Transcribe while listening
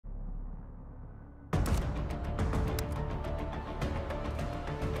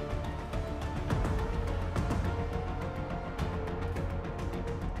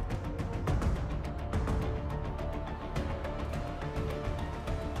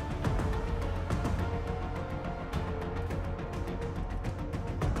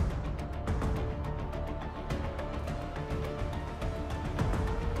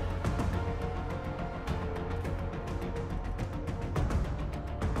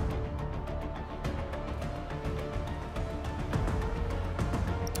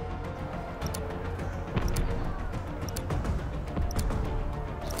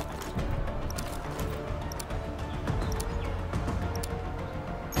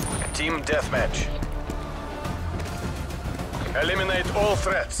Team Deathmatch. Eliminate all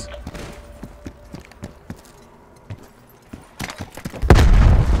threats.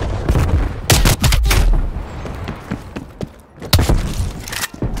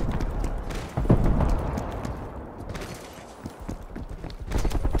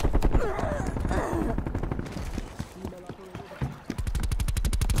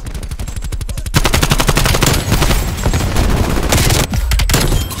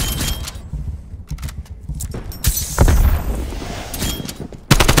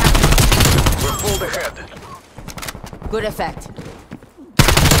 Good effect.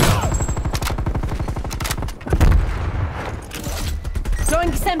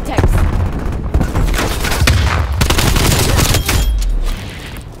 Throwing Semtex.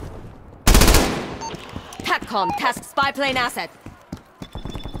 TACCOM, task spy plane asset.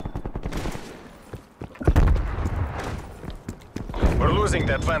 We're losing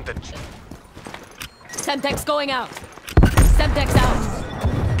the advantage. Semtex going out. Semtex out.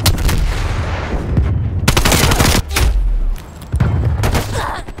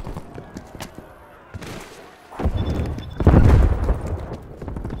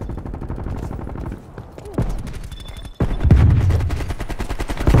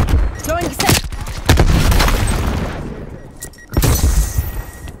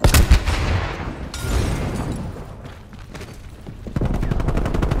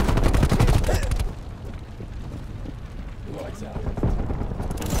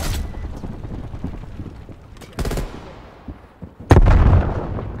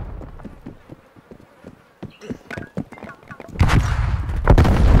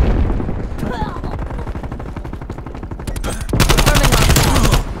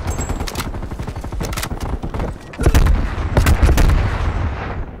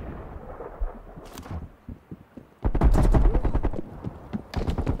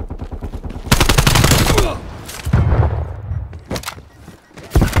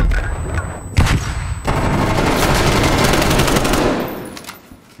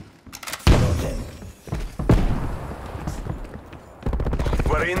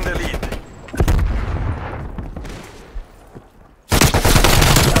 We're in the lead.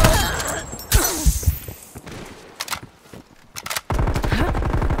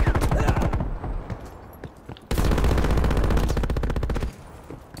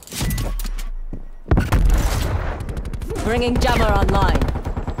 Bringing jammer online.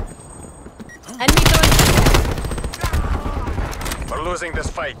 Enemy throwing. We're losing this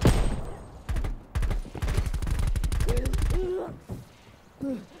fight.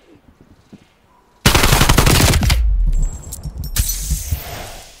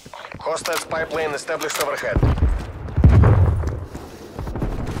 Hostile spy plane established overhead.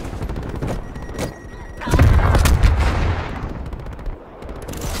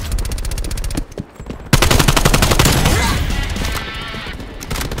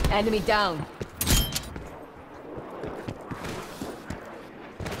 Enemy down.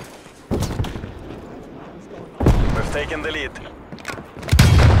 We've taken the lead.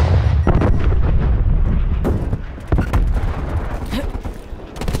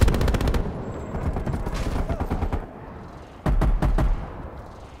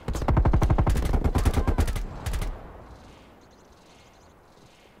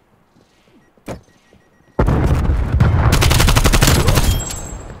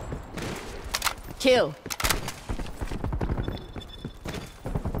 Kill.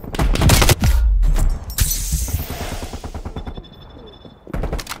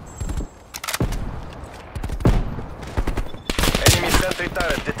 Enemy sentry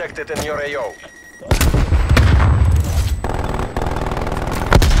turret detected in your AO.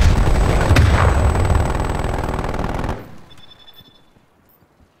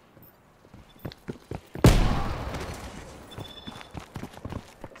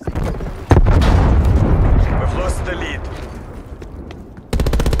 We've lost the lead.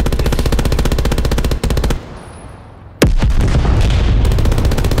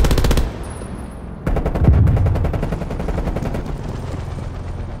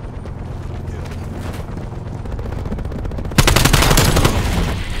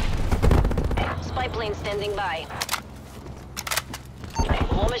 Spy plane standing by.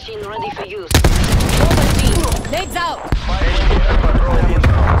 War machine ready for use. War machine. Nades out.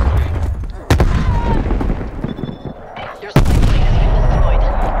 Your spy plane has been destroyed.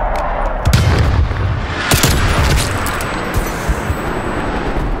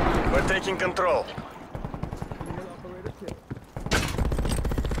 We're taking control.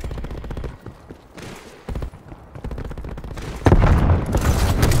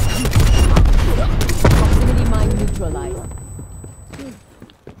 Proximity mine neutralized.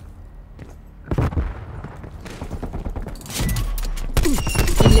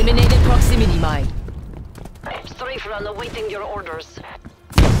 Eliminated proximity mine. Strafe run awaiting your orders.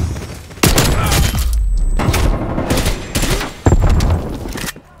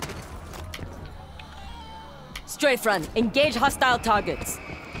 Strafe run. Engage hostile targets.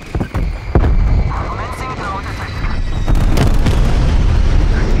 Commencing drone detected.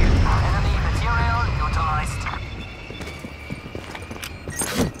 Enemy material neutralized.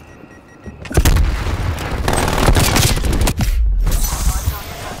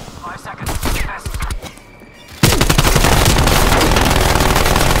 5 seconds. Test.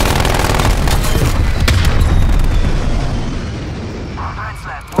 Grand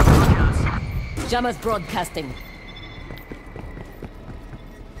slam. Multiple kills. Jammer's broadcasting.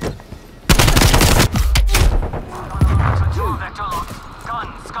 Control vector locked.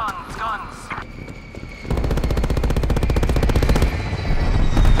 Guns, guns, guns.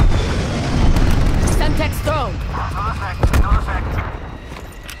 Semtex thrown. No effect, no effect.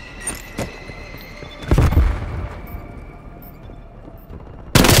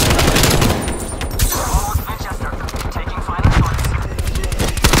 Almost Winchester. Taking final shots.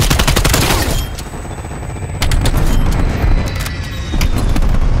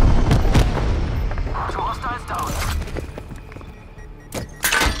 Two hostiles down.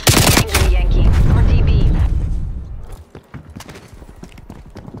 Angry Yankee. RTB.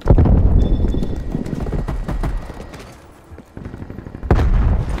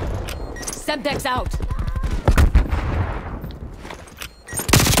 Semtex out.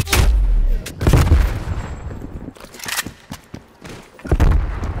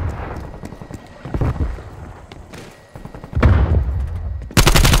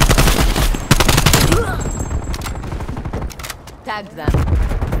 Tagged them.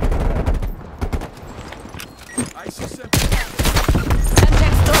 I see something.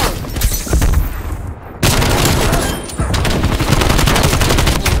 Semtex thrown.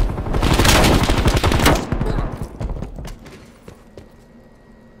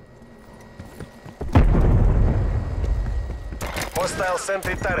 Hostile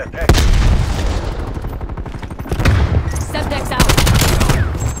sentry turret active. Semtex out.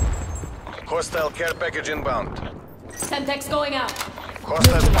 Hostile care package inbound. Semtex going out.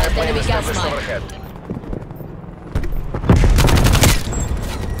 Hostile Neutralized pipeline enemy gas established mine. overhead.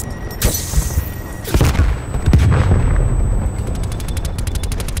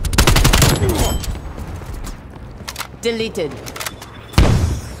 Deleted.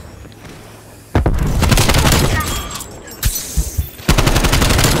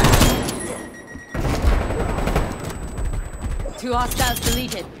 Two hostiles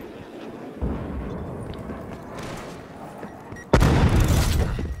deleted.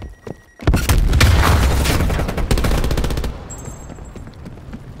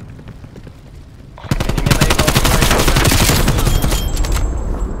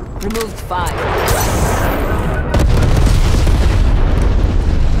 Removed 5.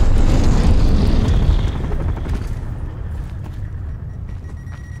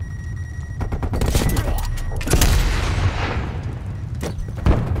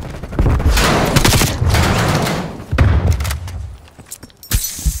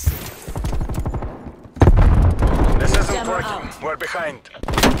 This isn't Jammer working. out. We're behind.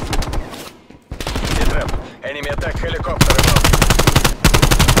 Trap. Enemy attack helicopter above.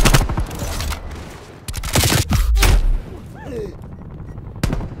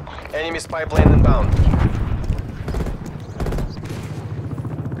 Enemy spy plane inbound.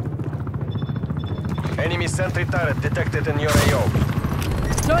 Enemy sentry turret detected in your AO.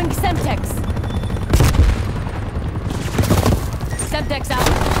 Throwing Semtex. Semtex out.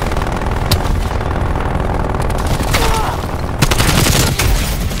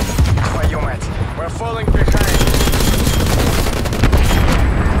 Твою мать! We're falling behind.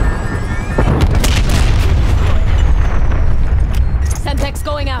 Semtex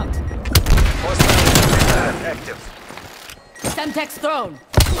going out. Hostile sentry turret active. Semtex thrown.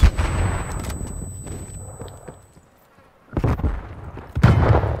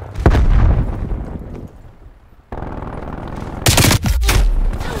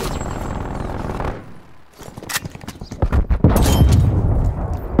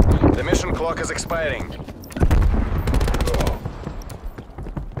 The mission clock is expiring.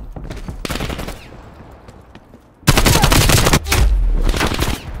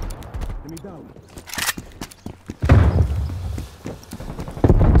 Enemy down.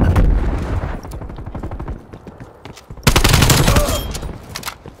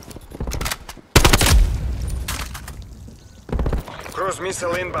 Cruise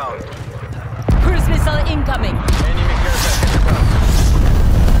missile inbound. Cruise missile incoming. Enemy care package inbound.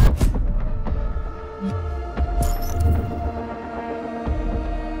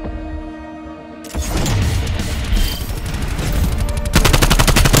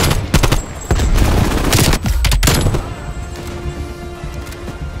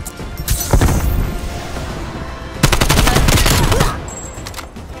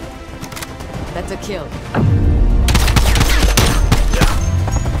 the kill.